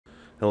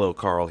Hello,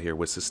 Carl here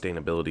with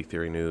Sustainability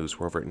Theory News.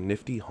 We're over at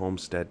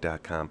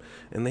niftyhomestead.com,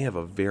 and they have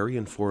a very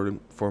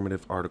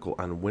informative article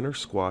on winter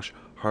squash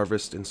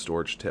harvest and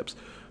storage tips.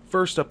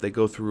 First up, they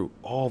go through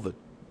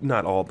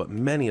not all, but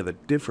many of the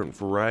different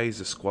varieties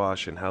of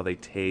squash and how they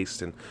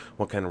taste and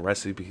what kind of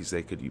recipes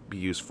they could be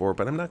used for,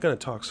 but I'm not going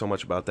to talk so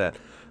much about that.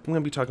 I'm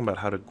going to be talking about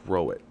how to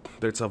grow it.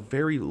 It's a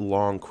very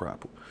long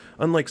crop.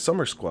 Unlike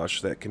summer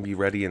squash that can be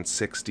ready in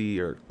 60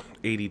 or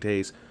 80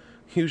 days,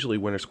 usually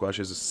winter squash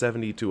is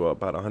 70 to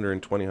about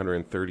 120,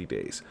 130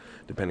 days,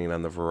 depending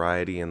on the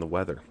variety and the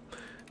weather.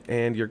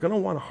 And you're going to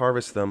want to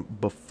harvest them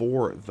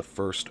before the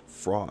first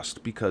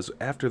frost, because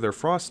after they're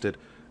frosted,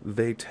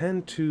 they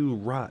tend to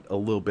rot a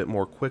little bit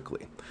more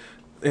quickly.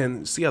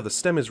 And see how the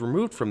stem is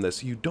removed from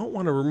this? You don't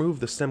want to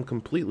remove the stem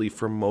completely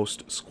from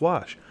most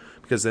squash,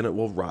 because then it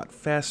will rot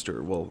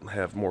faster, will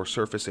have more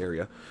surface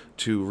area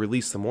to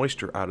release the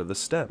moisture out of the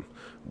stem.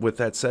 With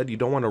that said, you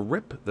don't want to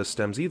rip the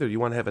stems either. You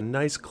want to have a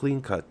nice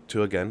clean cut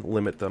to, again,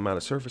 limit the amount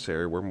of surface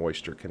area where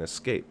moisture can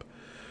escape.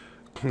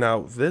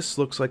 Now, this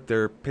looks like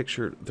they're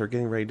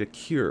getting ready to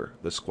cure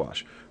the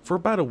squash. For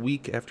about a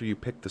week after you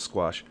pick the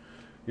squash,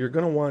 you're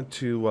going to want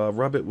to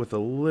rub it with a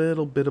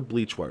little bit of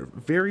bleach water.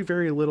 Very,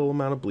 very little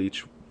amount of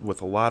bleach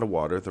with a lot of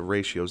water. The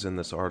ratio's in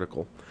this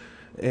article.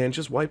 And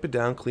just wipe it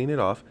down, clean it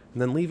off,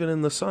 and then leave it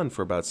in the sun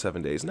for about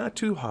 7 days. Not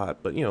too hot,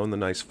 but in the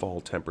nice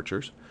fall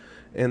temperatures.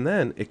 And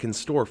then it can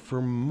store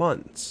for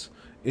months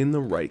in the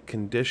right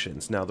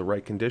conditions. Now, the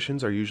right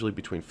conditions are usually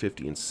between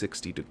 50 and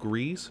 60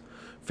 degrees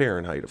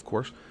Fahrenheit, of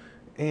course,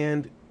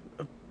 and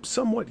a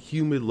somewhat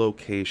humid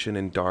location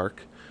and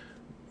dark.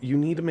 You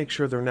need to make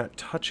sure they're not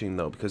touching,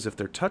 though, because if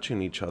they're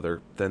touching each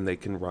other, then they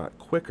can rot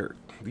quicker.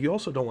 You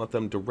also don't want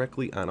them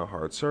directly on a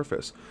hard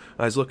surface.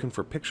 I was looking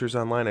for pictures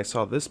online. I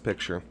saw this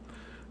picture.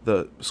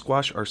 The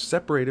squash are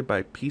separated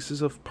by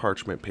pieces of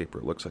parchment paper.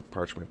 It looks like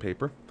parchment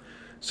paper.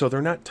 So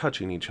they're not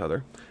touching each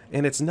other.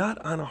 And it's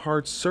not on a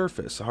hard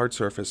surface. A hard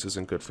surface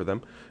isn't good for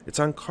them. It's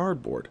on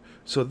cardboard.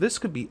 So this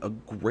could be a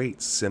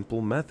great,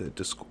 simple method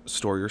to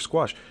store your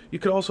squash. You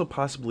could also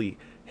possibly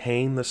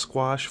hang the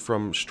squash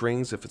from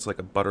strings. If it's like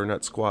a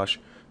butternut squash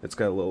that's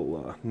got a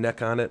little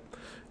neck on it,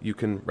 you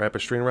can wrap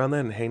a string around that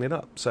and hang it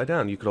upside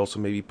down. You could also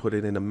maybe put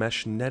it in a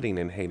mesh netting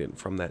and hang it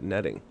from that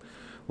netting.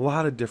 A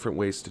lot of different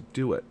ways to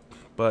do it.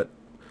 But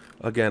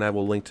again, I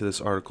will link to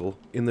this article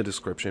in the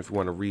description if you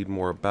want to read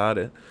more about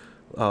it.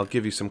 I'll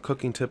give you some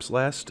cooking tips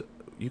last.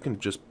 You can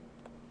just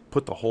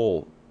put the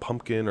whole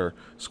pumpkin or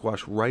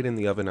squash right in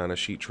the oven on a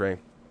sheet tray.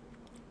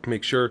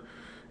 Make sure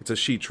it's a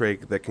sheet tray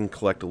that can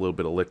collect a little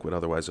bit of liquid,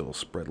 otherwise it will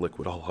spread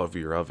liquid all over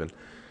your oven.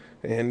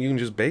 And you can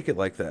just bake it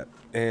like that.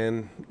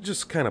 And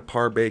just kind of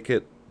par bake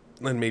it,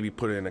 and maybe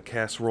put it in a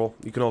casserole.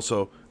 You can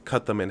also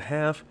cut them in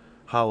half,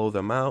 hollow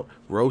them out,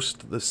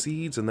 roast the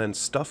seeds, and then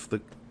stuff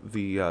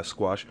the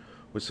squash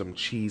with some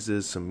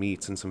cheeses, some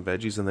meats, and some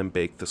veggies, and then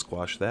bake the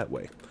squash that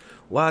way.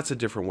 Lots of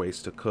different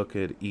ways to cook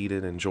it, eat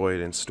it, enjoy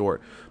it, and store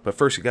it. But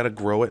first you got to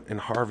grow it and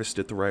harvest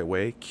it the right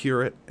way,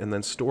 cure it, and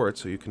then store it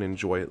so you can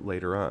enjoy it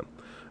later on.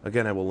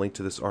 Again, I will link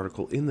to this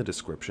article in the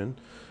description.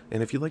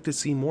 And if you'd like to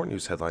see more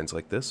news headlines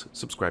like this,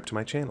 subscribe to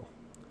my channel.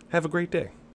 Have a great day.